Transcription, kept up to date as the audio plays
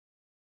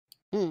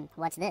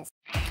What's this?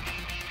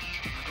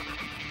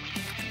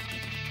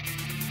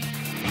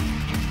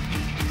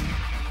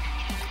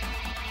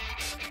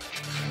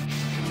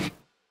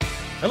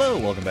 Hello,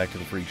 welcome back to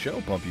the Phreak Show.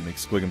 Bumpy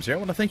McSquigums here. I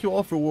want to thank you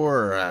all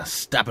for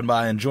stopping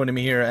by and joining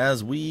me here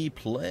as we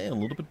play a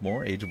little bit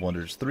more Age of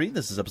Wonders 3.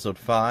 This is episode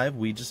 5.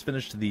 We just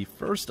finished the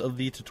first of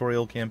the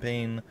tutorial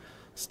campaign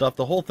stuff.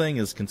 The whole thing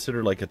is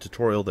considered like a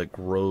tutorial that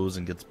grows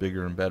and gets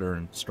bigger and better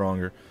and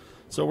stronger.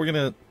 So we're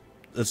going to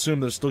assume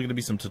there's still going to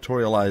be some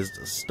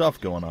tutorialized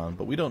stuff going on,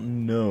 but we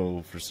don't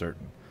know for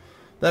certain.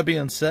 That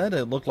being said,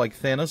 it looked like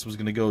Thanos was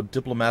going to go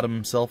diplomat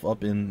himself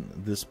up in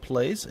this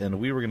place,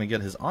 and we were going to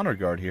get his honor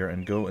guard here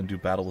and go and do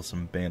battle with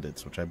some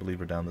bandits, which I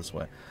believe are down this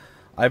way.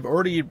 I've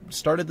already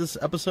started this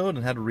episode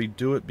and had to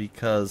redo it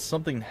because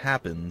something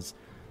happens,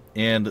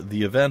 and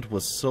the event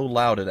was so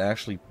loud it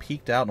actually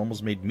peaked out and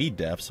almost made me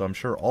deaf, so I'm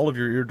sure all of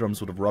your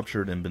eardrums would have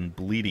ruptured and been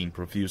bleeding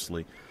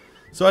profusely.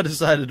 So I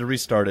decided to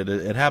restart it.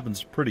 It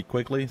happens pretty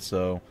quickly,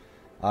 so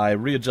I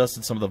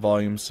readjusted some of the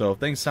volume, so if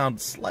things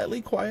sound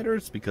slightly quieter,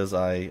 it's because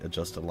I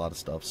adjusted a lot of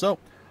stuff. So,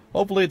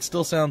 hopefully it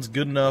still sounds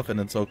good enough and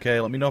it's okay.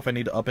 Let me know if I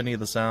need to up any of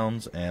the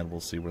sounds, and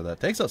we'll see where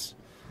that takes us.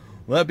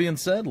 With that being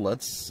said,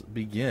 let's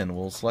begin.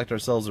 We'll select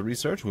ourselves a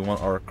research. We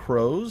want our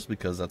crows,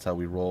 because that's how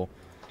we roll.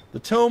 The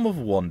Tome of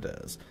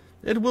Wonders.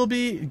 It will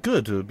be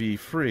good to be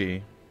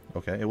free.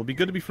 Okay, it will be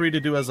good to be free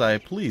to do as I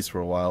please for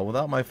a while,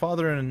 without my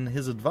father and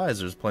his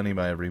advisors planning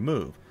my every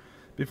move.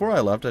 Before I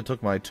left, I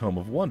took my Tome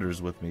of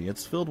Wonders with me.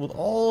 It's filled with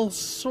all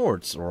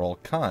sorts or all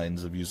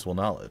kinds of useful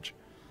knowledge.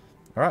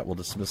 Alright, we'll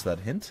dismiss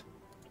that hint.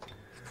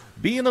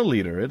 Being a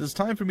leader, it is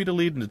time for me to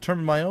lead and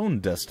determine my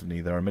own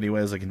destiny. There are many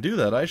ways I can do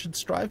that. I should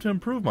strive to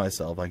improve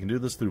myself. I can do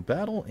this through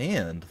battle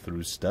and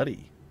through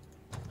study.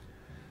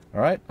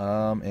 Alright,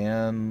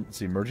 and let's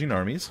see, merging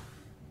armies.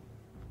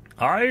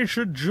 I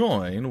should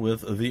join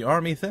with the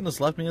army Thanos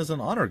left me as an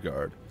honor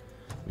guard.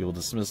 We will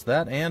dismiss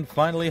that, and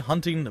finally,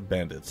 hunting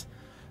bandits.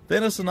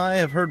 Thanos and I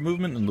have heard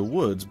movement in the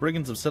woods.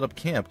 Brigands have set up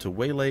camp to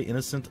waylay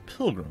innocent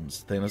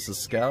pilgrims. Thanos'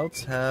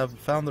 scouts have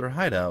found their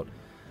hideout.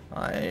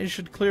 I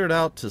should clear it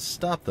out to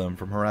stop them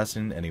from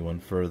harassing anyone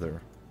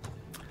further.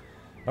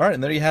 Alright,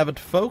 and there you have it,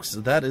 folks.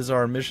 That is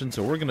our mission,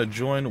 so we're going to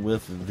join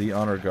with the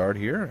honor guard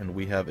here, and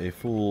we have a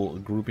full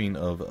grouping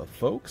of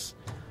folks.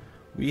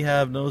 We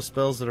have no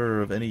spells that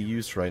are of any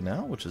use right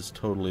now, which is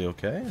totally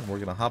okay. And we're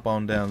going to hop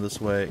on down this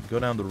way, go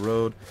down the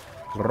road,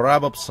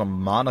 grab up some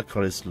mana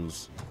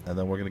crystals, and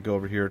then we're going to go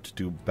over here to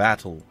do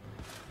battle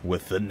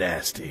with the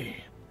nasty.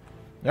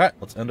 Alright,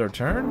 let's end our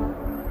turn.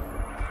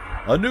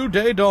 A new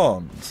day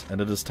dawns, and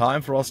it is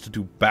time for us to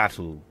do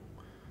battle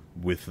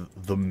with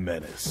the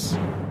menace.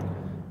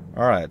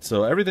 Alright,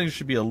 so everything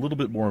should be a little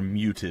bit more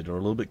muted, or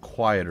a little bit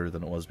quieter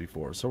than it was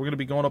before. So we're going to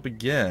be going up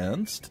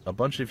against a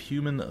bunch of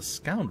human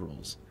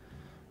scoundrels.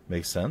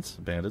 Makes sense.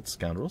 Bandits,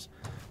 scoundrels.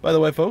 By the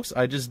way, folks,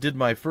 I just did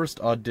my first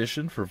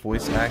audition for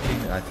voice acting.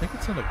 I think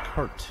it's in a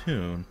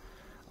cartoon.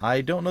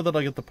 I don't know that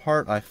I'll get the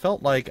part. I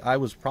felt like I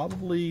was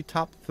probably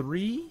top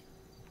 3,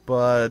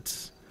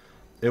 but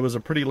it was a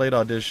pretty late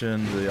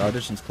audition. The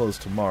audition's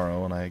closed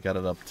tomorrow, and I got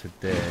it up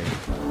today.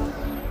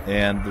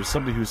 And there's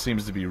somebody who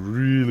seems to be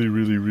really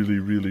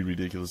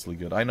ridiculously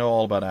good. I know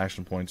all about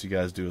action points. You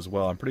guys do as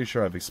well. I'm pretty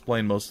sure I've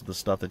explained most of the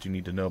stuff that you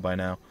need to know by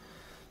now.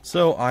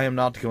 So I am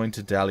not going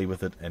to dally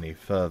with it any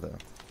further.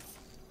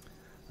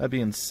 That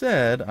being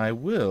said, I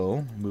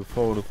will move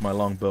forward with my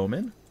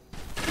longbowmen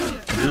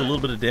and do a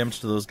little bit of damage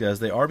to those guys.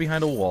 They are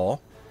behind a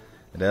wall,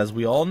 and as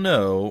we all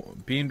know,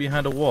 being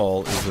behind a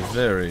wall is a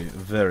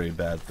very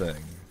bad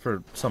thing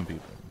for some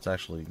people. It's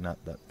actually not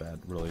that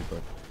bad, really,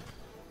 but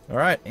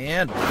alright,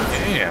 and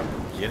bam!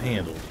 Get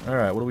handled.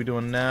 Alright, what are we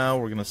doing now?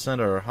 We're going to send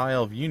our High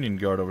Elf Union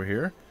Guard over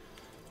here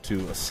to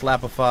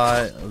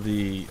slapify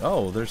the...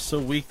 Oh, they're so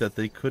weak that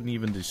they couldn't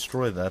even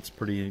destroy that. That's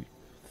pretty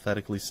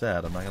pathetically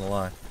sad, I'm not going to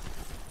lie.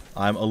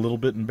 I'm a little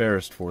bit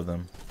embarrassed for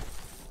them.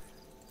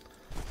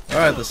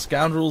 Alright, the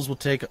scoundrels will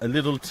take a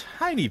little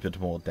tiny bit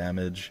more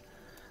damage.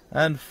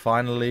 And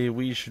finally,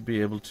 we should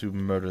be able to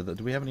murder them.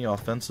 Do we have any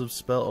offensive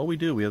spell? Oh, we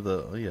do. We have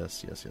the... Oh,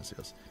 yes.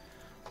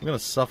 I'm going to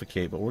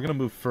suffocate, but we're going to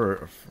move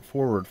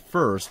forward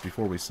first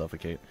before we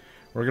suffocate.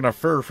 We're going to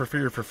fur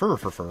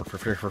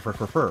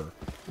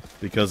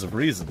because of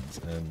reasons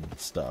and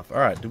stuff.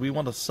 Alright, do we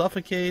want to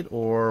suffocate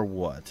or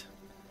what?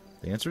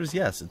 The answer is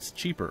yes. It's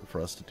cheaper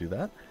for us to do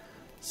that.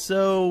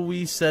 So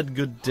we said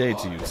good day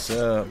to you.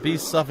 So be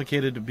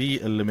suffocated, be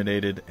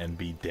eliminated, and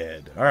be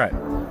dead. Alright,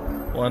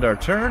 we'll end our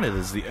turn. It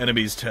is the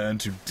enemy's turn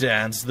to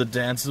dance the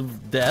dance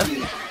of death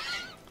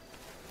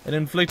and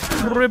inflict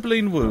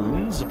crippling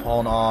wounds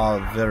upon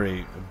our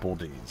very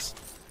bodies.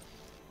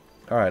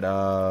 Alright,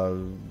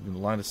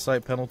 line of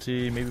sight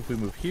penalty. Maybe if we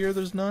move here,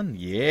 there's none?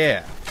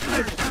 Yeah!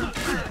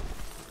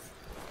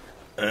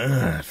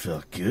 It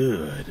felt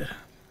good.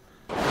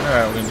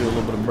 Alright, we're going to do a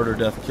little bit of murder,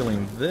 death,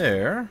 killing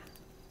there.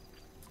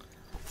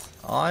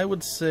 I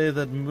would say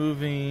that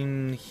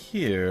moving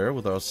here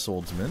with our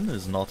swordsman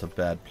is not a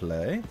bad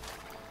play.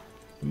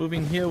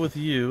 Moving here with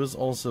you is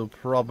also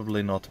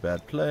probably not a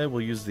bad play.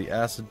 We'll use the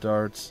acid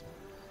darts.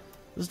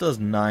 This does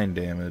 9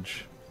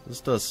 damage.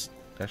 This does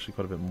Actually,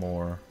 quite a bit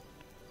more.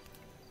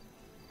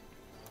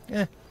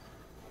 Eh.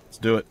 Let's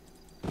do it.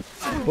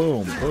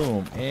 Boom,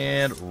 boom,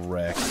 and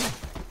wreck.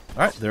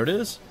 Alright, there it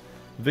is.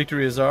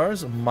 Victory is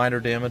ours. Minor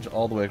damage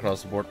all the way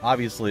across the board.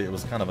 Obviously, it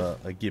was kind of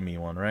a gimme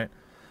one, right?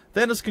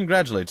 Thanos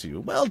congratulates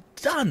you. Well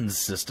done,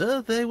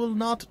 sister. They will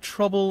not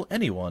trouble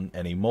anyone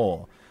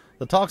anymore.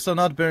 The talks are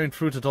not bearing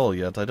fruit at all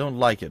yet. I don't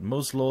like it.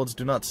 Most lords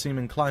do not seem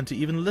inclined to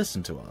even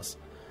listen to us.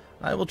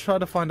 I will try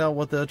to find out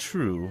what their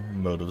true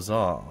motives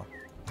are.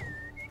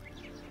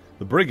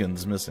 The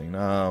brigand's missing.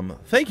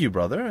 Thank you,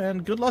 brother,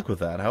 and good luck with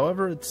that.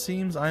 However, it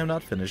seems I am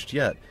not finished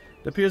yet.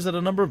 It appears that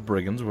a number of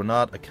brigands were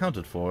not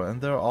accounted for,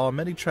 and there are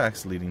many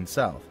tracks leading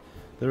south.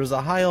 There is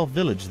a high elf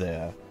village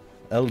there,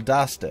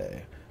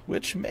 Eldaste,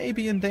 which may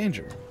be in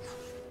danger.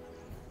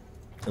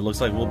 It looks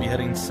like we'll be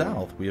heading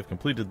south. We have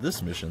completed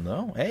this mission,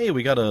 though. Hey,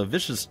 we got a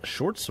vicious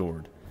short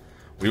sword.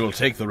 We will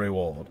take the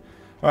reward.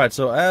 Alright,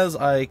 so as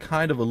I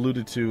kind of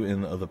alluded to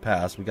in the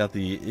past, we got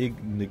the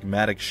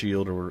enigmatic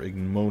shield, or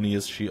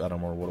ignominious shield, I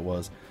don't remember what it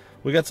was.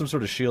 We got some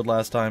sort of shield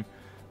last time.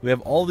 We have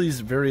all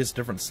these various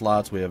different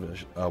slots. We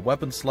have a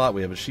weapon slot,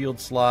 we have a shield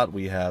slot,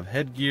 we have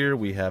headgear,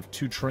 we have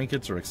 2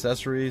 trinkets or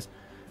accessories,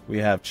 we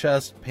have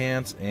chest,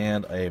 pants,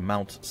 and a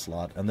mount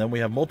slot. And then we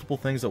have multiple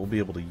things that we'll be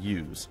able to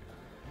use.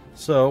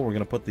 So we're going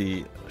to put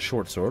the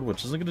short sword,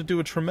 which isn't going to do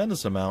a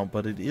tremendous amount,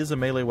 but it is a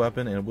melee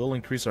weapon and it will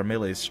increase our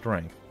melee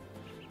strength.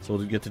 So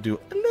we'll get to do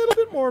a little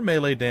bit more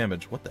melee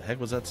damage. What the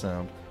heck was that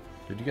sound?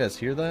 Did you guys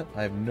hear that?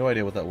 I have no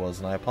idea what that was,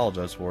 and I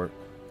apologize for it.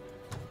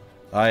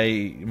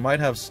 I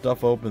might have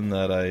stuff open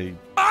that I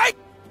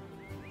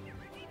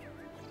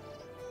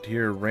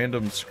hear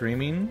random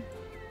screaming.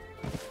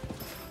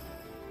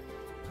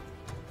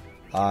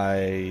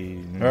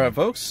 Alright,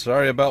 folks,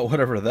 sorry about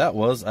whatever that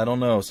was. I don't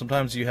know.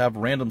 Sometimes you have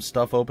random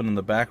stuff open in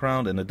the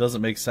background and it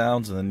doesn't make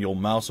sounds, and then you'll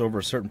mouse over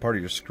a certain part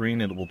of your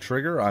screen and it will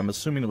trigger. I'm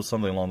assuming it was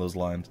something along those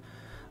lines.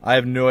 I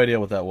have no idea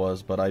what that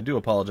was, but I do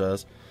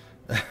apologize.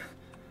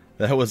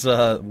 That was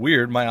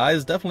weird. My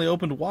eyes definitely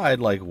opened wide,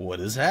 like,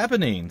 what is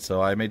happening?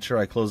 So I made sure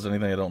I closed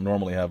anything I don't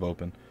normally have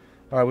open.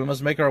 Alright, we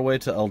must make our way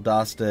to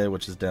Eldaste,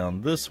 which is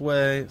down this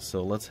way.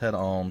 So let's head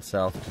on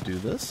south to do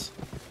this.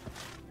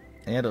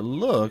 And it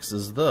looks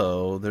as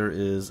though there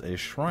is a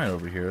shrine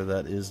over here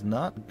that is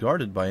not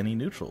guarded by any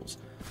neutrals.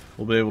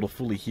 We'll be able to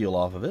fully heal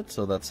off of it,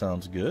 so that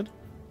sounds good.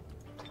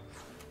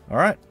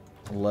 Alright,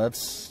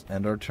 let's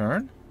end our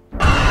turn.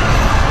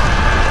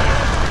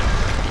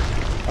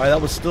 Alright,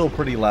 that was still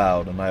pretty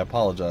loud, and I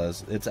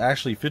apologize. It's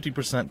actually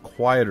 50%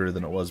 quieter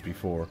than it was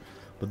before.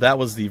 But that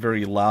was the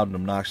very loud and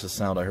obnoxious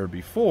sound I heard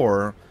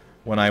before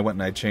when I went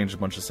and I changed a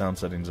bunch of sound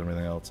settings and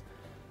everything else.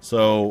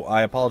 So,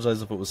 I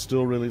apologize if it was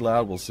still really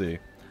loud. We'll see.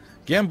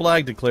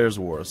 Gamblag declares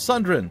war.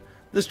 Sundrin,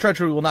 this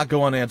treachery will not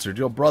go unanswered.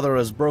 Your brother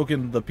has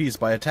broken the peace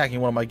by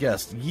attacking one of my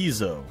guests,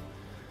 Yizo.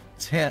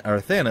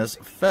 Thanos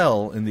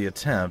fell in the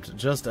attempt,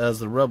 just as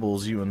the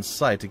rebels you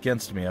incite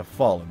against me have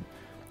fallen.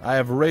 I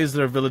have raised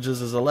their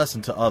villages as a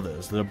lesson to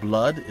others. Their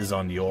blood is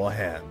on your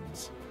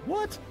hands.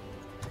 What?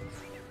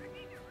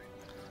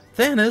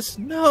 Thanos,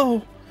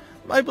 no!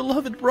 My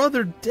beloved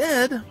brother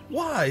dead?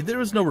 Why? There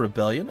is no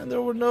rebellion, and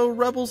there were no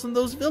rebels in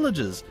those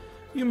villages.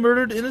 You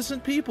murdered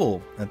innocent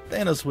people, and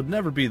Thanos would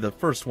never be the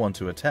first one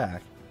to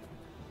attack.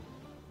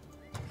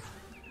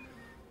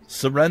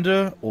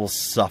 Surrender or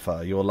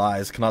suffer. Your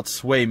lies cannot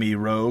sway me,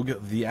 rogue.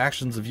 The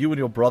actions of you and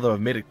your brother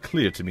have made it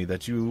clear to me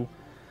that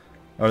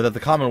the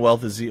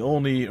Commonwealth is the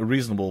only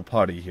reasonable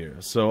party here,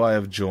 so I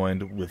have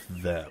joined with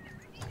them.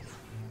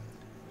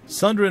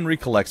 Sundrin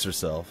recollects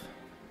herself.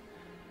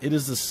 It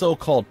is the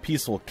so-called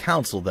peaceful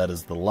council that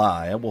is the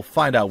lie. I will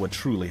find out what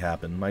truly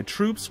happened. My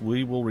troops,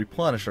 we will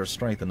replenish our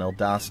strength in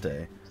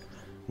Eldaste.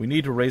 We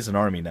need to raise an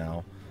army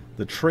now.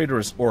 The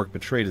traitorous orc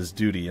betrayed his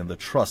duty and the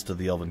trust of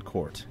the Elven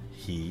Court.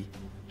 He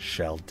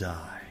shall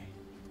die.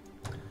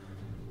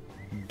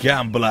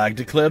 Gamblag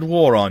declared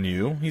war on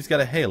you. He's got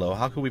a halo.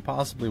 How could we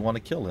possibly want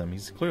to kill him?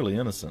 He's clearly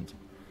innocent.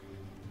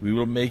 We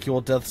will make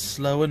your death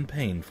slow and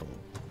painful.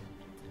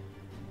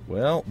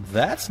 Well,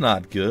 that's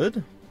not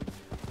good.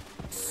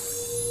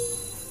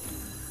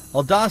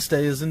 Eldaste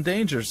is in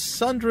danger.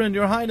 Sundrin,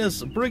 your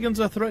highness, brigands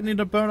are threatening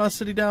to burn our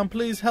city down.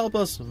 Please help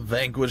us.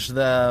 Vanquish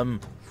them.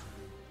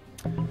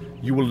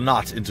 You will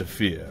not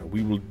interfere.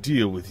 We will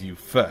deal with you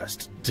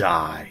first.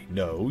 Die.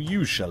 No,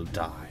 you shall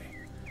die.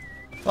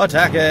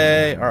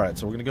 Attack! Alright,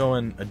 so we're going to go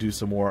in and do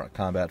some more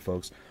combat,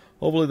 folks.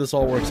 Hopefully this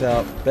all works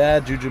out.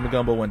 Bad Juju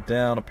Magumbo went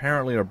down.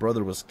 Apparently our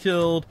brother was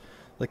killed.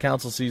 The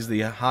council sees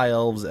the High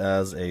Elves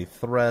as a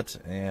threat.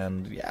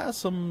 And, yeah,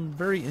 some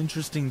very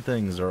interesting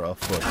things are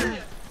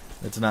afoot.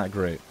 It's not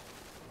great.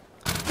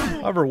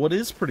 However, what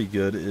is pretty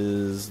good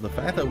is the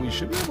fact that we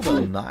should be able to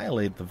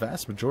annihilate the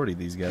vast majority of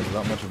these guys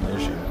without much of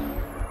an issue.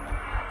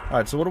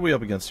 Alright, so what are we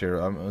up against here?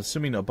 I'm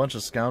assuming a bunch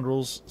of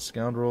scoundrels,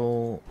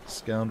 scoundrel,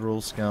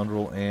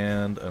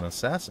 and an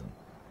assassin.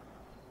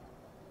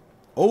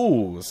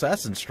 Oh,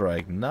 assassin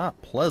strike. Not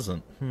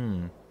pleasant.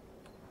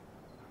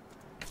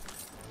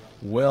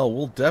 Well,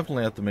 we'll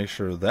definitely have to make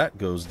sure that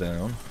goes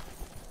down.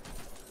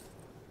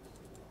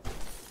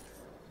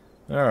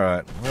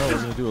 Alright, well, we're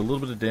going to do a little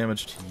bit of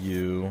damage to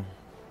you.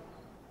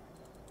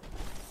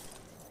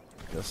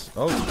 Guess.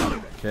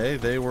 Oh, okay,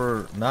 they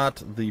were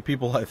not the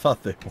people I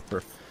thought they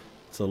were.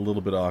 It's a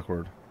little bit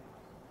awkward.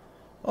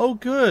 Oh,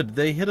 good!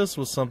 They hit us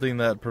with something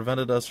that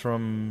prevented us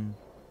from...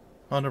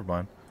 Oh, never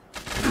mind.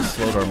 It just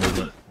slowed our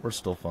movement. We're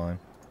still fine.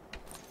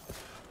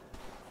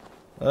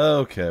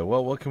 Okay,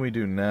 well, what can we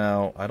do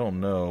now? I don't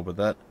know, but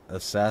that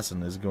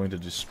assassin is going to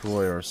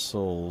destroy our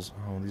souls.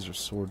 Oh, these are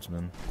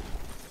swordsmen.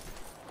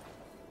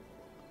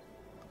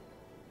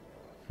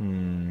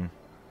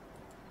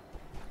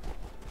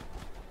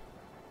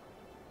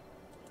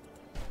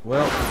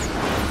 Well,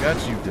 I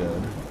got you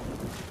dead.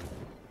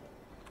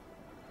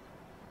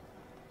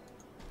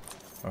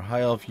 Our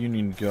High Elf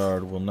Union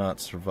Guard will not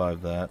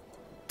survive that.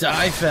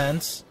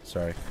 Defense!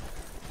 Sorry.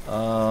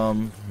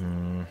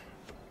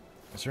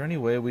 Is there any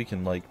way we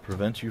can, like,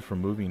 prevent you from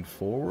moving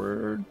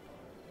forward?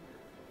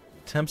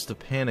 Attempts to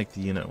panic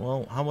the unit.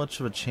 Well, how much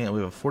of a chance?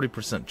 We have a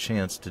 40%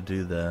 chance to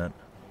do that.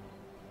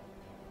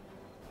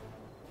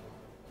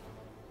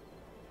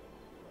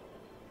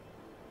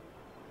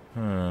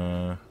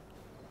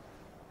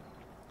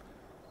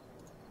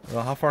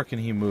 Well, how far can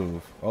he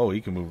move? Oh,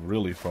 he can move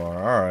really far.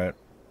 Alright.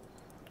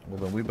 Well,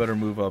 then we better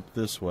move up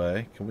this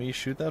way. Can we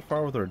shoot that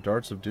far with our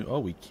darts of doom? Oh,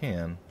 we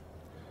can.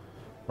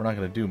 We're not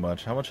going to do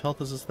much. How much health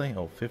is this thing?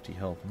 Oh, 50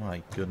 health.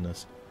 My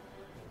goodness.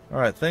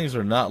 Alright, things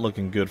are not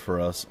looking good for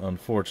us,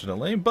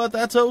 unfortunately. But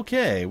that's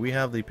okay. We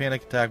have the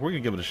panic attack. We're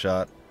going to give it a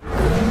shot.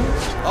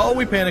 Oh,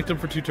 we panicked him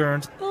for 2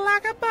 turns.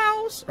 Like a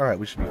mouse. Alright,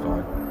 we should be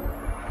fine.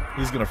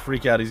 He's going to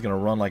freak out. He's going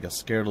to run like a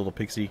scared little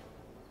pixie.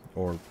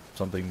 Or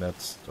something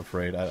that's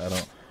afraid. I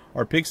don't...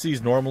 Are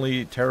pixies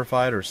normally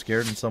terrified or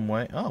scared in some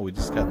way? Oh, we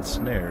just got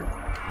ensnared.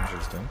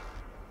 Interesting.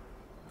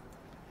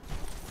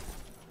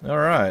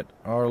 Alright,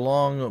 our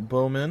long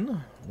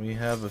bowmen. We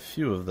have a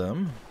few of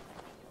them.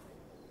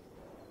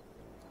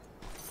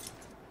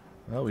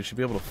 Well, we should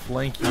be able to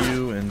flank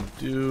you and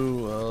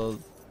do a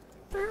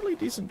fairly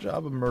decent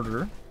job of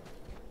murder.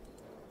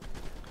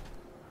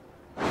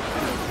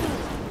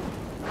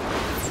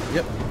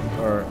 Yep,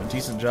 our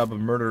decent job of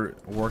murder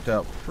worked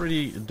out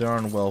pretty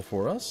darn well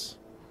for us.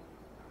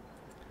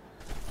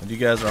 And you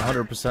guys are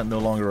 100% no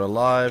longer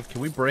alive.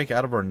 Can we break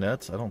out of our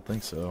nets? I don't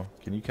think so.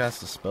 Can you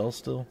cast a spell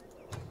still?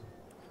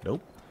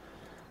 Nope.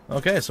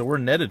 Okay, so we're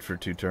netted for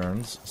 2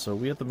 turns. So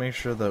we have to make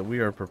sure that we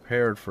are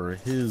prepared for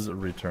his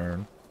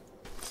return.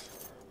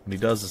 When he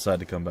does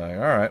decide to come back.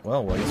 Alright,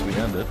 well, I guess we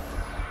end it.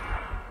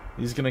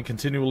 He's going to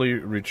continually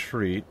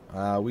retreat.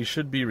 We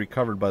should be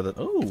recovered by the...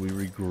 Oh, we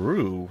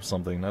regrew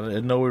something. I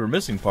didn't know we were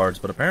missing parts,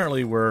 but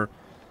apparently we're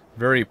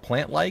very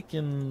plant-like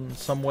in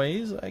some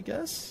ways, I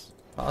guess.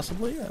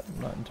 Possibly. I'm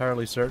not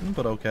entirely certain,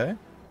 but okay.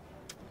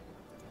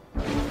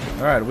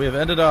 Alright, we have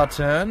ended our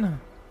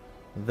turn.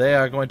 They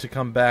are going to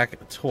come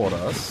back toward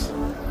us.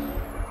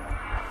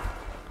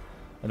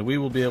 And we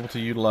will be able to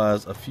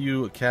utilize a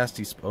few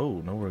casty...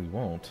 Oh, no, we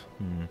won't.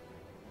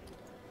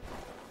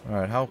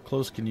 Alright, how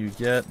close can you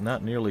get?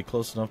 Not nearly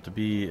close enough to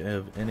be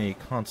of any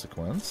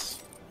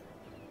consequence.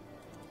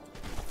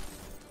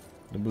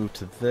 To move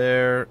to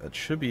there. It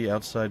should be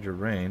outside your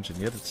range, and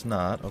yet it's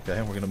not.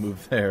 Okay, we're going to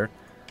move there.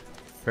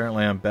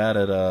 Apparently I'm bad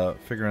at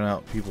figuring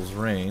out people's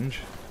range.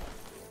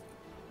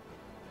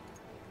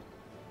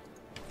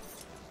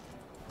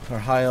 Our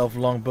High Elf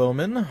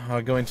Longbowmen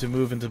are going to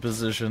move into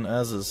position,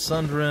 as is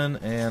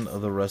Sundrin and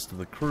the rest of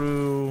the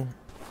crew.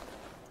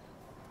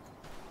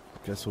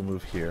 Guess we'll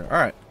move here.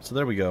 Alright, so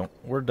there we go.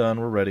 We're done.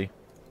 We're ready.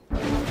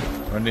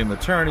 Ending the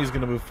turn, he's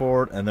going to move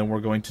forward, and then we're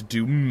going to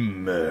do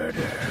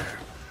murder.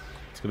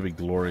 It's going to be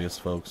glorious,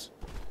 folks.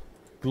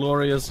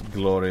 Glorious,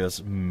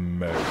 glorious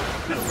murder.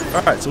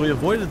 Alright, so we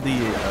avoided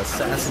the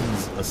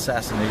assassin's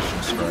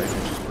assassination strike,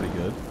 which is pretty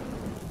good.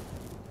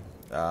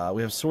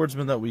 We have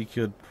swordsmen that we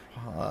could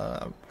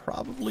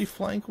probably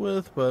flank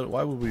with, but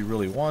why would we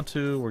really want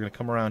to? We're going to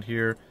come around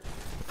here,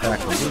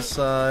 attack on this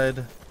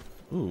side.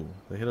 Ooh,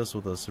 they hit us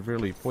with a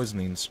severely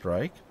poisoning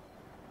strike.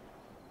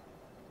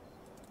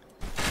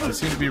 They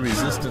seem to be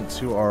resistant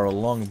to our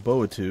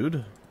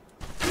longbowitude.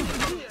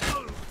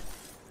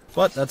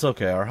 But that's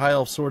okay. Our High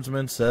Elf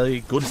swordsmen say,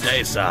 "Good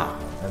day, sir."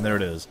 And there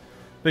it is.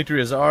 Victory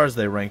is ours.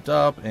 They ranked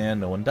up, and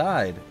no one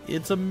died.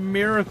 It's a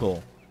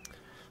miracle.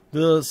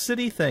 The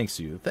city thanks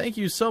you. Thank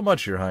you so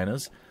much, Your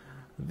Highness.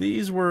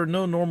 These were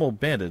no normal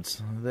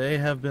bandits. They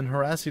have been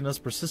harassing us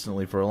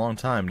persistently for a long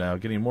time now,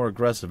 getting more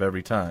aggressive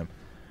every time.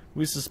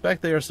 We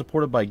suspect they are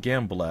supported by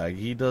Gamblag.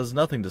 He does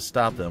nothing to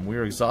stop them. We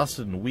are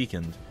exhausted and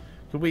weakened.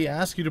 Could we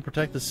ask you to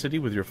protect the city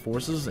with your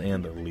forces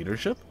and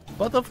leadership?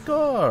 But of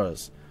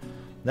course!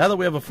 Now that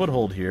we have a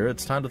foothold here,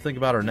 it's time to think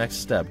about our next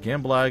step.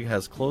 Gamblag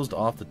has closed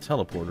off the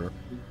teleporter,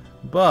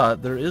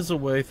 but there is a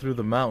way through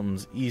the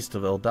mountains east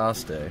of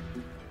Eldaste.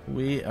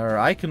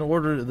 I can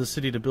order the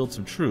city to build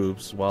some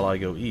troops while I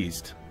go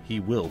east. He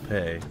will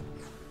pay.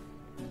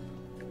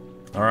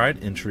 Alright,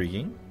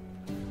 intriguing.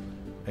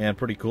 And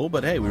pretty cool,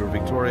 but hey, we were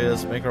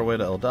victorious. Make our way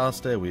to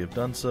Eldaste. We have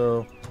done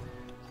so.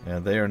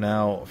 And they are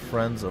now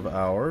friends of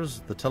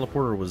ours. The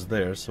teleporter was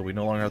there, so we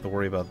no longer have to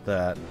worry about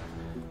that.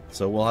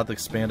 So we'll have to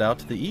expand out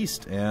to the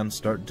east and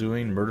start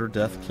doing murder,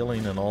 death,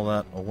 killing, and all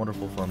that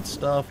wonderful fun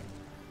stuff.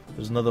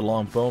 There's another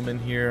long bowman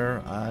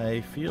here.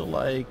 I feel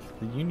like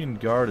the Union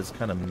Guard is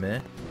kind of meh,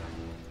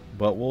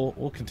 but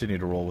we'll continue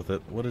to roll with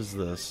it. What is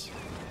this?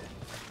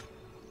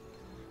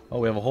 Oh,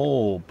 we have a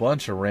whole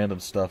bunch of random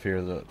stuff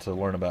here to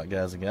learn about,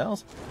 guys and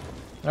gals.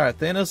 Alright,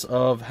 Thanos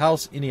of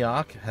House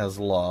Iniok has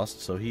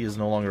lost, so he is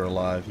no longer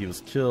alive. He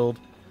was killed.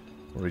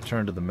 We'll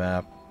return to the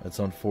map. It's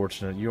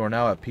unfortunate. You are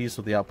now at peace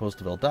with the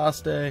outpost of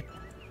Eldaste.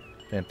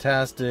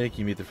 Fantastic.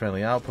 You meet the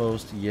friendly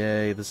outpost.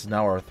 Yay. This is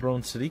now our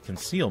throne city,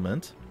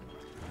 Concealment.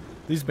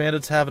 These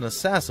bandits have an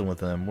assassin with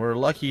them. We're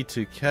lucky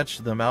to catch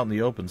them out in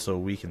the open so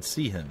we can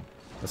see him.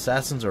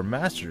 Assassins are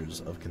masters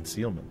of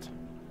concealment.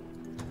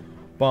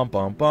 Bump,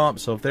 bump, bump.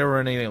 So if they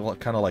were in any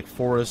kind of like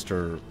forest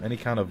or any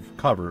kind of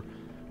cover,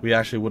 we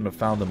actually wouldn't have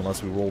found them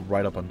unless we rolled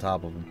right up on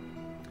top of them.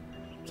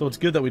 So it's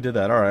good that we did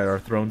that. Alright, our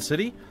throne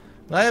city.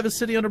 I have a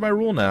city under my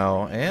rule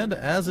now, and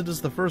as it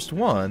is the first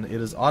one, it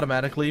is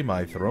automatically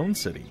my throne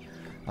city.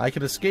 I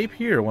can escape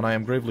here when I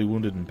am gravely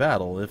wounded in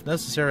battle. If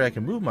necessary, I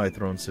can move my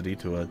throne city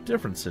to a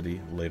different city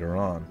later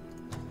on.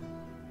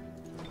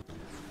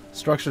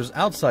 Structures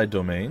outside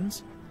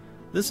domains.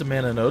 This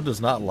mana node does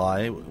not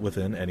lie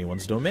within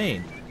anyone's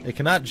domain. It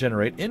cannot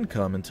generate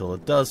income until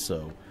it does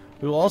so.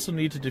 We will also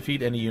need to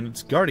defeat any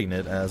units guarding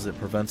it, as it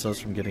prevents us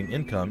from getting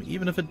income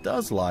even if it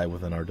does lie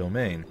within our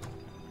domain.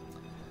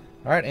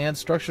 Alright, and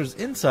structures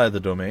inside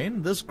the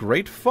domain. This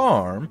great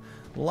farm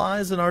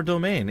lies in our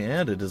domain,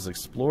 and it is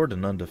explored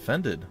and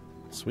undefended.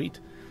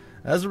 Sweet.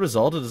 As a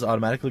result, it is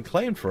automatically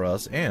claimed for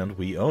us, and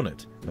we own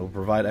it. It will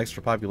provide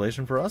extra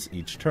population for us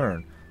each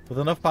turn. With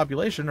enough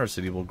population, our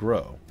city will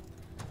grow,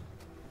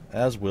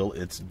 as will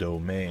its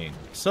domain.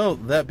 So,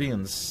 that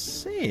being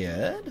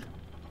said,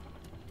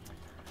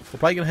 we're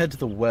probably going to head to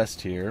the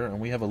west here, and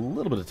we have a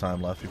little bit of time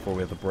left before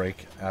we have to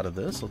break out of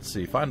this. Let's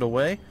see. Find a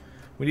way.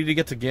 We need to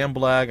get to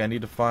Gamblag. I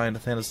need to find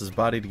Thanos'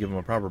 body to give him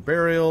a proper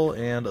burial,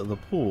 and the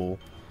pool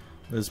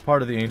is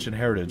part of the ancient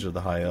heritage of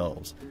the High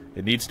Elves.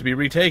 It needs to be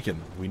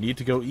retaken. We need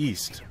to go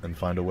east and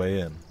find a way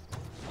in.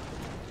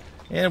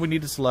 And we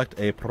need to select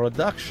a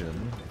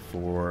production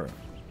for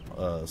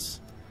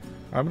us.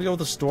 I'm going to go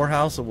with a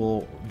storehouse that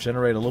will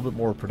generate a little bit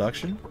more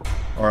production,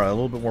 or a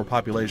little bit more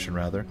population,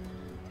 rather.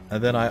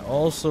 And then I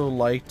also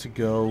like to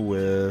go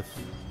with...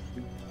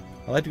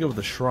 I like to go with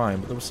the shrine,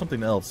 but there was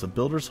something else. The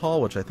Builder's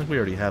Hall, which I think we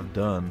already have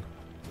done.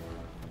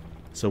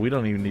 So we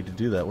don't even need to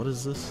do that. What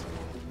is this?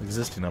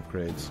 Existing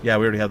upgrades. Yeah,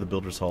 we already have the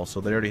Builder's Hall,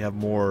 so they already have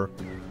more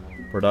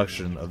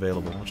production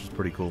available, which is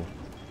pretty cool.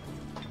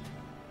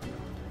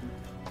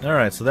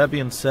 Alright, so that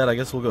being said, I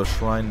guess we'll go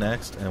shrine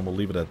next, and we'll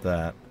leave it at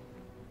that.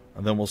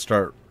 And then we'll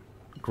start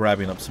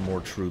grabbing up some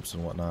more troops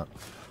and whatnot.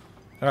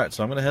 Alright,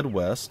 so I'm going to head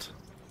west.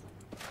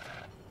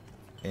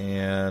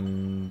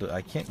 And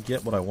I can't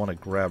get what I want to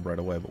grab right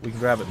away, but we can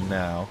grab it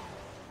now.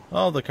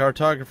 Oh, the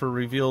cartographer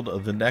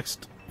revealed the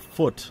next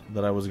foot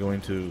that I was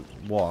going to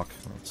walk.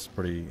 That's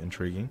pretty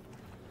intriguing.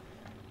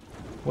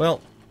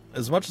 Well,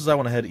 as much as I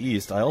want to head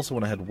east, I also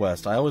want to head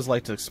west. I always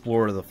like to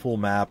explore the full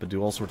map and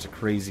do all sorts of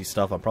crazy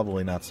stuff I'm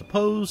probably not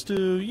supposed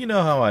to. You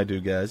know how I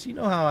do, guys. You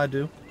know how I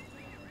do.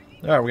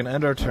 Alright, we're going to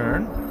end our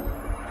turn.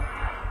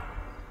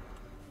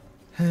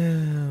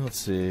 Let's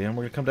see, and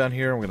we're going to come down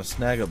here and we're going to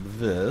snag up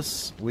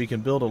this. We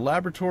can build a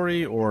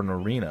laboratory or an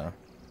arena.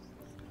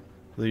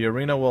 The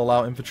arena will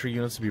allow infantry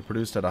units to be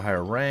produced at a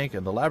higher rank,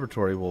 and the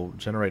laboratory will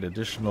generate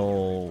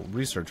additional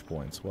research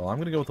points. Well, I'm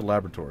going to go with the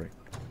laboratory.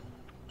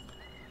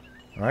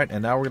 Alright,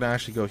 and now we're going to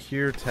actually go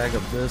here, tag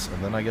up this,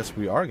 and then I guess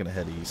we are going to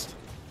head east.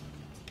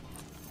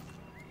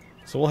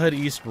 So we'll head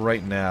east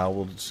right now.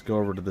 We'll just go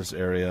over to this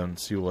area and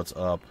see what's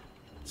up.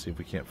 See if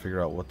we can't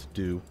figure out what to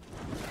do.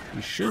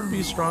 We should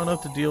be strong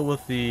enough to deal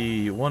with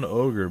the one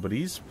ogre, but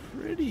he's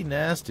pretty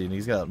nasty, and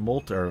he's got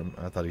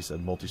I thought he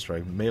said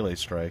multi-strike, melee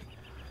strike.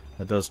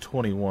 That does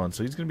 21,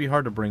 so he's going to be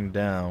hard to bring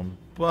down,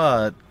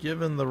 but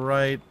given the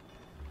right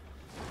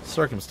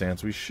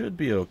circumstance, we should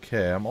be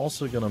okay. I'm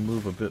also going to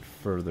move a bit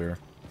further.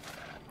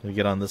 I'm going to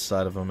get on this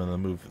side of him and then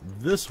move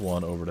this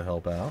one over to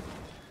help out.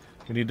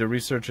 We need to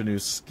research a new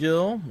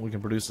skill. We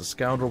can produce a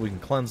scoundrel, we can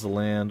cleanse the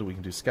land, we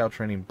can do scout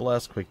training,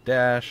 bless, quick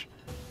dash.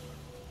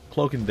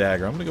 Cloak and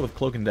Dagger. I'm going to go with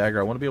Cloak and Dagger.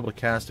 I want to be able to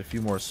cast a few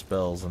more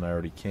spells than I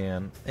already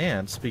can.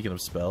 And, speaking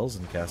of spells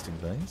and casting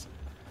things,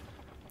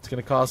 it's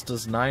going to cost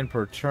us 9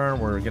 per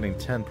turn. We're getting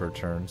 10 per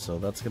turn, so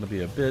that's going to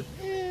be a bit,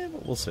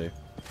 but we'll see.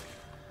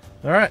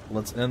 Alright,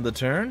 let's end the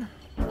turn.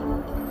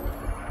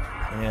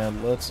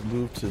 And let's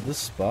move to this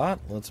spot.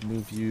 Let's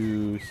move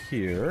you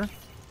here.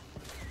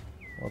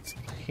 Let's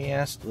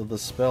cast the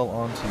spell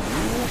onto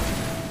you.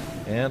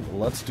 And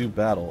let's do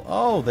battle.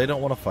 Oh, they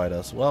don't want to fight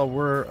us. Well,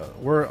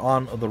 we're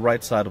on the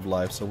right side of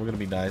life, so we're going to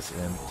be nice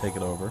and take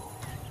it over.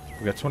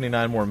 We've got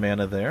 29 more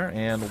mana there,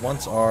 and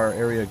once our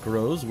area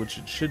grows, which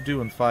it should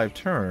do in 5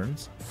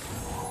 turns,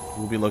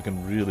 we'll be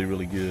looking really,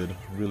 really good.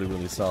 Really,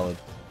 really solid.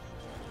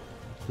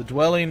 The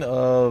dwelling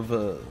of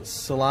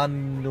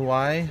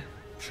Salanui,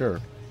 sure.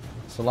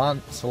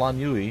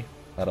 Salanui,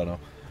 I don't know.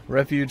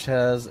 Refuge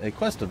has a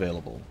quest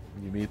available.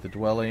 You meet the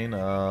dwelling.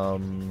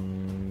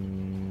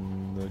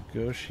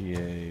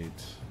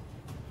 Negotiate.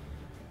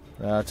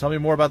 Tell me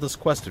more about this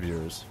quest of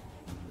yours.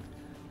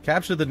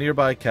 Captured the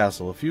nearby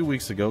castle. A few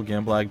weeks ago,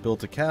 Gamblag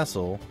built a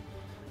castle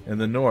in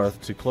the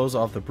north to close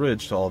off the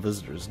bridge to all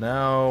visitors.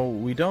 Now,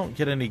 we don't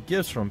get any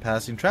gifts from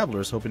passing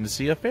travelers hoping to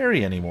see a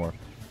fairy anymore.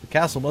 The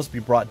castle must be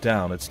brought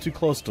down. It's too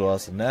close to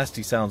us, and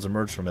nasty sounds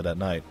emerge from it at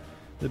night.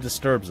 It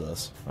disturbs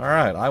us.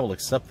 Alright, I will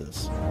accept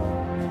this.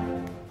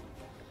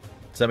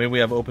 Does that mean we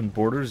have open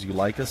borders? You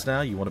like us now?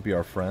 You want to be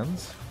our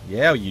friends?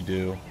 Yeah, you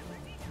do.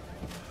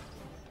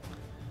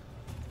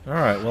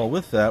 Alright, well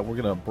with that, we're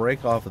going to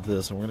break off of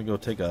this, and we're going to go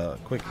take a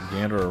quick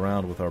gander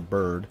around with our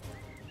bird.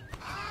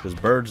 Because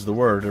bird's the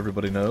word,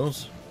 everybody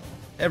knows.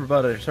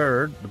 Everybody's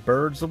heard, the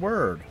bird's the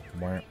word.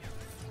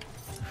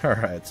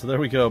 Alright, so there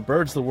we go.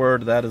 Bird's the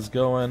word, that is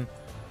going.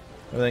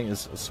 Everything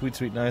is sweet,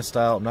 sweet, nice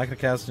style. I'm not going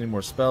to cast any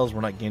more spells.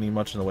 We're not gaining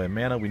much in the way of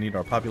mana. We need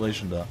our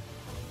population to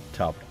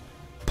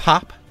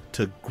pop,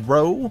 to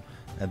grow,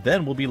 and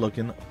then we'll be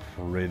looking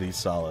pretty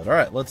solid.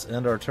 Alright, let's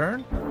end our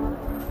turn.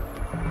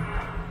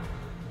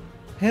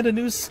 And a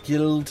new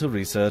skill to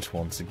research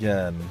once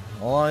again.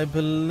 I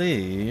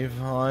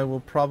believe I will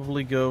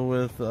probably go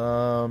with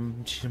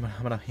Bless,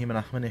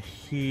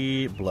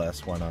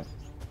 why not?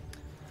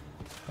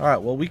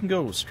 Alright, well we can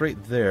go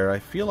straight there. I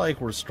feel like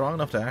we're strong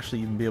enough to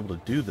actually even be able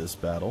to do this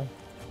battle.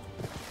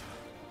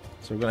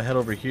 So we're going to head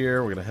over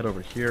here, we're going to head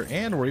over here,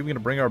 and we're even going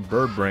to bring our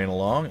bird brain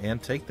along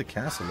and take the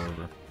castle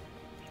over.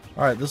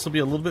 Alright, this will be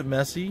a little bit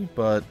messy,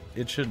 but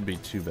it shouldn't be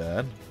too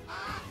bad.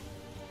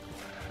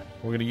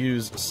 We're going to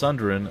use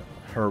Sundrin,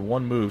 her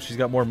one move. She's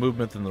got more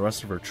movement than the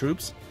rest of her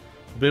troops.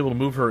 We'll be able to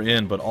move her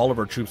in, but all of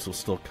our troops will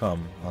still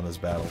come on this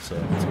battle, so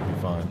it's going to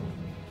be fine.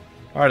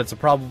 Alright, it's a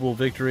probable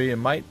victory. It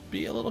might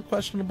be a little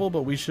questionable,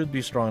 but we should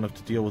be strong enough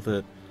to deal with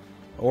it.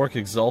 Orc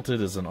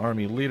Exalted is an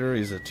army leader.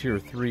 He's a tier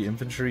 3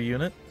 infantry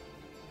unit.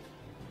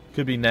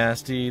 Could be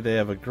nasty. They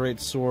have a great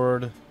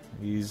sword.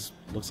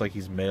 Looks like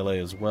he's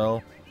melee as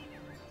well.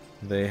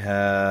 They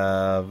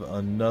have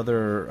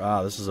another...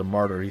 this is a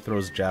martyr. He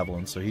throws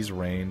javelins, so he's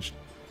ranged.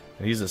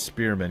 And he's a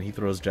spearman. He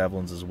throws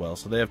javelins as well.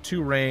 So they have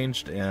 2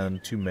 ranged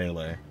and 2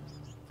 melee.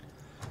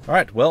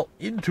 Alright, well,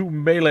 into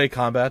melee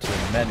combat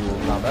and manual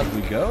combat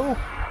we go.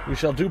 We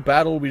shall do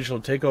battle. We shall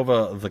take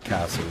over the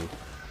castle.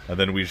 And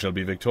then we shall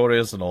be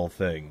victorious in all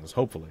things.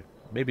 Hopefully.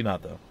 Maybe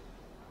not, though.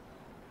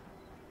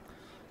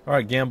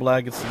 Alright,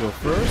 Gamblag gets to go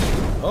first.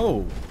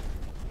 Oh!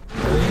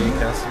 He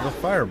casted a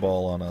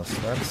fireball on us.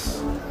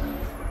 That's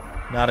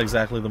not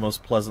exactly the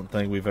most pleasant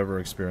thing we've ever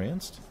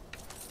experienced.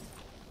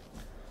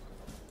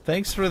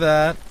 Thanks for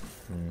that.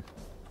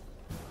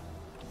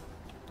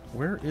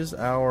 Where is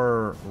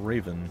our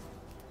raven?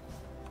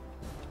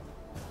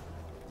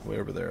 Way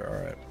over there,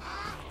 alright.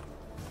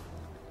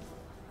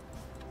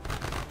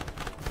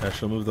 I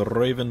shall move the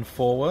raven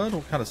forward.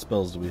 What kind of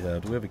spells do we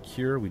have? Do we have a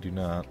cure? We do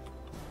not.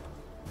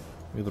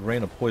 We have the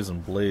rain of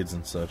poison blades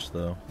and such,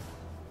 though.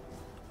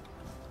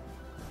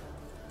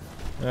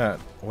 Alright,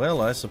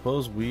 well, I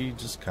suppose we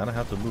just kind of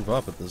have to move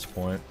up at this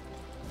point.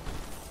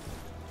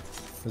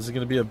 This is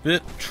going to be a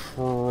bit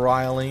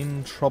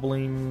troubling,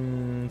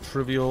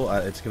 trivial.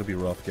 It's going to be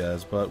rough,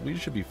 guys, but we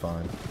should be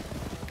fine.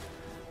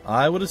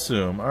 I would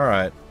assume.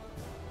 Alright.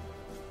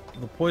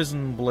 The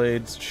poison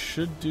blades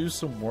should do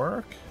some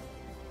work.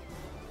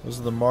 Those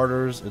are the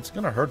martyrs. It's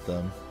going to hurt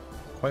them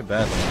quite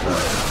badly.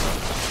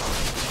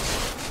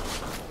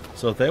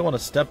 So if they want to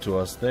step to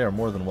us, they are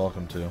more than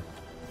welcome to.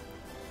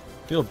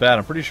 Feel bad.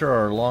 I'm pretty sure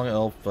our long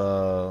elf,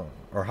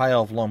 our high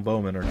elf long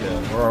bowmen are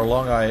dead, or our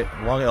long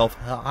elf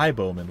high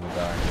bowmen will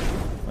die.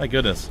 My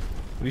goodness,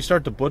 when you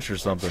start to butcher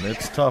something,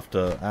 it's tough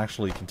to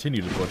actually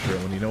continue to butcher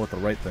it when you know what the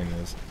right thing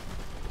is.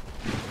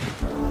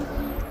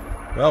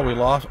 Well, we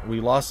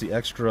lost the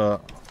extra.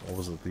 What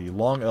was it? The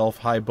long elf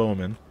high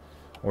bowman,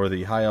 or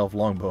the high elf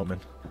long bowman.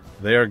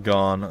 They are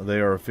gone. They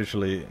are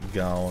officially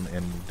gone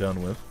and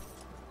done with.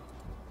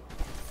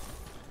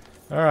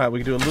 Alright, we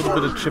can do a little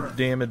bit of chip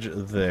damage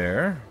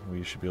there.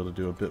 We should be able to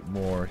do a bit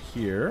more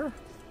here.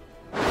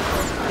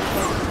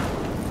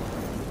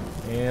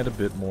 And a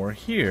bit more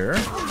here.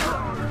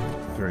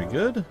 Very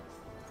good.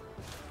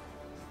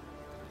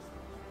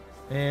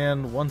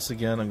 And once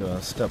again, I'm going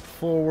to step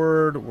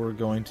forward. We're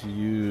going to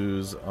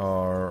use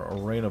our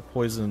Rain of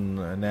Poison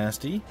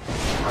Nasty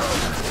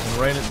and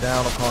rain it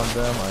down upon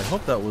them. I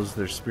hope that was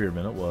their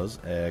spearman. It was.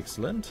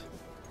 Excellent.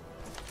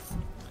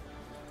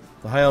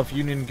 The High Elf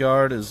Union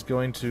Guard is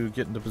going to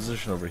get into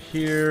position over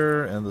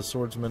here, and the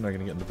swordsmen are going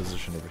to get into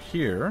position over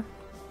here.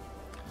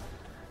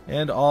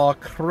 And all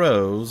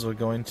crows are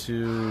going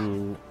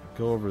to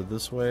go over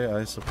this way,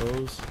 I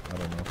suppose. I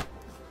don't know.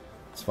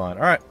 It's fine.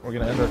 Alright, we're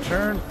going to end our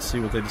turn,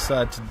 see what they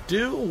decide to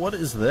do. What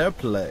is their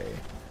play?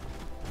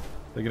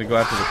 They're going to go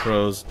after the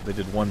crows. They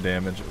did 1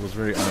 damage. It was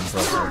very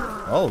unimpressive.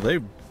 Oh, they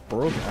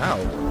broke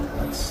out.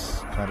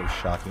 That's kind of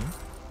shocking.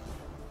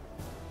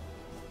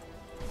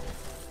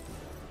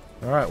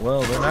 Alright,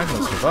 well, they're not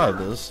going to survive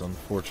this,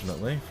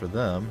 unfortunately, for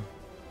them.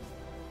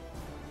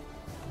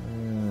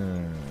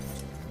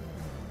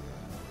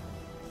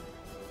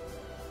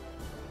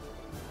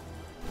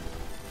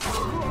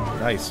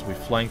 Nice, we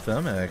flanked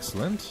them.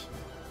 Excellent.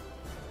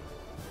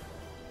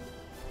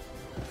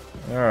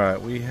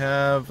 Alright, we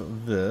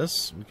have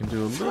this. We can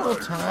do a little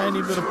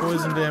tiny bit of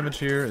poison damage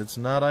here. It's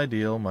not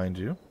ideal, mind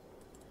you.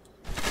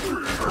 A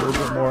little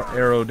bit more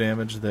arrow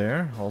damage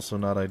there. Also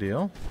not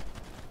ideal.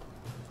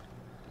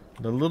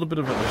 And a little bit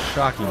of a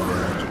shocking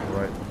damage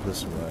right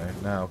this way.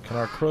 Now, can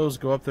our crows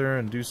go up there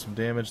and do some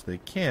damage? They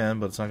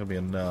can, but it's not going to be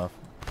enough.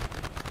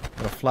 I'm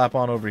going to flap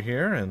on over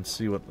here and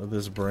see what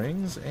this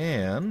brings.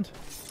 And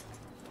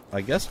I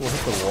guess we'll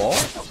hit the wall,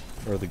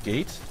 or the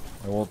gate,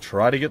 and we'll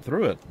try to get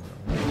through it.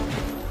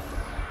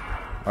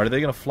 Are they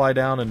going to fly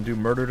down and do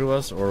murder to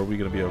us, or are we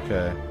going to be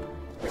okay?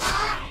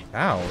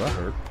 Ow, that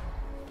hurt.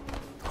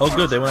 Oh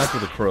good, they went after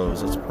the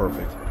crows. That's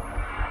perfect.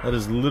 That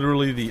is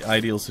literally the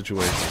ideal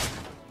situation.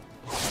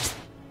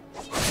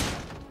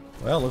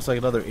 Well, looks like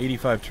another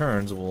 85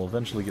 turns, and we'll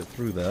eventually get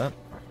through that.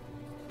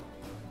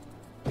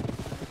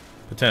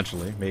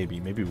 Potentially, maybe.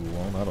 Maybe we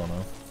won't, I don't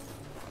know.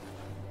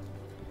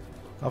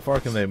 How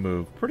far can they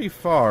move? Pretty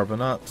far, but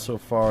not so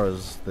far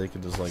as they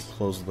can just, like,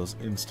 close with us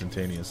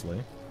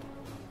instantaneously.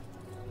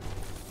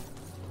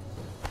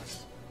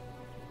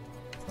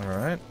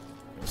 Alright.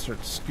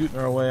 Start scooting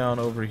our way on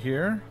over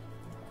here.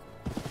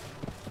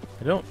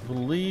 I don't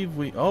believe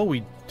we... Oh,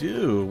 we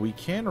do! We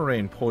can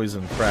rain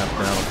poison crap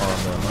down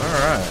upon them.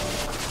 Alright.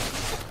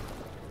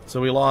 So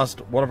we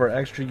lost one of our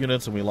extra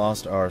units and we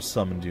lost our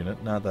summoned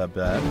unit. Not that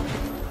bad.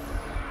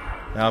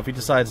 Now, if he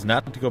decides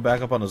not to go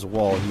back up on his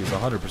wall, he is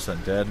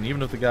 100% dead. And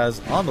even if the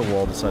guys on the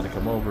wall decide to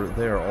come over,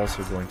 they are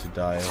also going to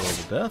die a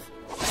horrible death.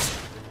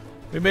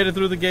 We made it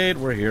through the gate.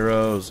 We're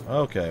heroes.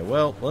 Okay,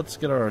 well, let's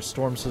get our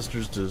Storm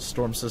Sisters to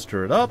Storm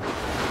Sister it up.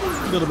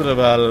 A little bit of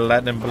a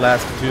lightning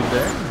blastitude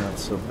there. Not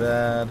so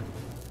bad.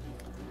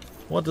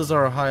 What does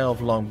our High Elf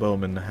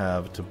Longbowmen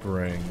have to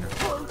bring?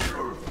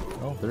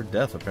 Oh, they're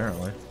death,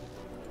 apparently.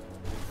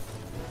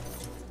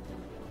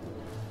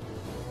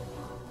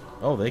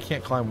 Oh, they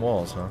can't climb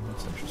walls, huh?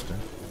 That's interesting.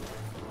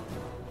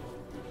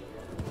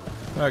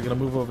 Alright, gonna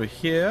move over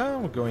here.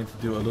 We're going to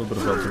do a little bit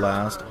of a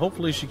blast.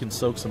 Hopefully she can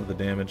soak some of the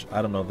damage.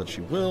 I don't know that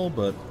she will,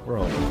 but we're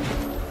hoping.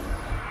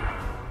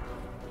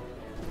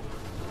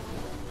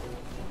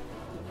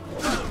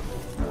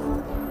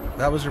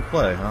 That was your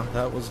play, huh?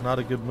 That was not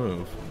a good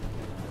move.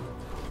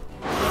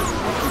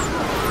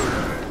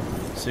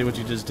 See what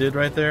you just did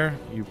right there?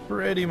 You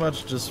pretty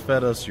much just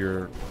fed us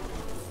your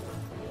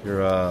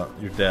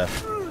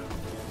death.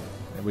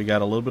 And we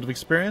got a little bit of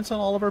experience on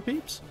all of our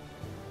peeps.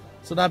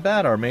 So not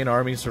bad, our main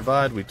army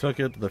survived, we took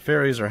it, the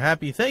fairies are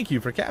happy. Thank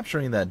you for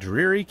capturing that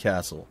dreary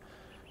castle.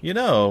 You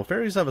know,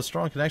 fairies have a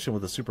strong connection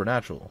with the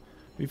supernatural.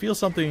 We feel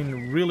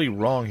something really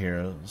wrong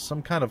here.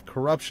 Some kind of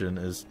corruption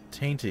is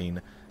tainting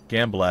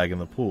Gamblag in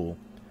the pool.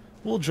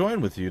 We'll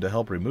join with you to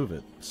help remove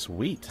it.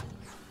 Sweet.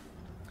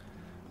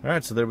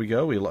 Alright, so there we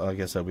go. Like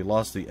I said, we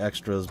lost the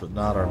extras, but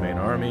not our main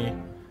army.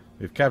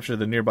 We've captured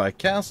the nearby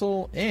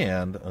castle,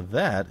 and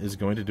that is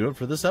going to do it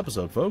for this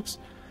episode, folks.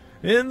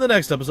 In the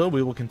next episode,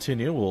 we will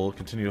continue. We'll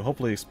continue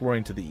hopefully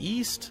exploring to the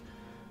east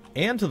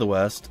and to the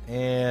west,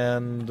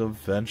 and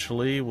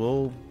eventually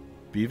we'll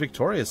be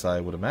victorious, I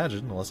would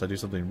imagine, unless I do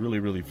something really,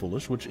 really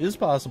foolish, which is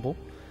possible.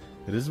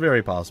 It is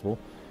very possible.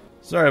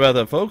 Sorry about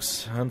that,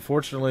 folks.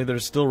 Unfortunately,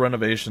 there's still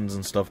renovations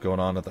and stuff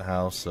going on at the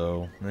house,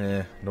 so,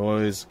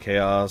 noise,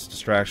 chaos,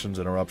 distractions,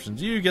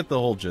 interruptions, you get the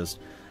whole gist.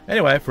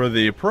 Anyway, for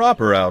the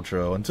proper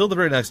outro, until the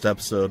very next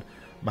episode,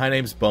 my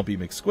name's Bumpy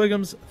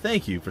McSquigums.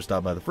 Thank you for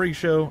stopping by the Phreak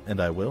Show,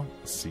 and I will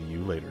see you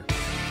later.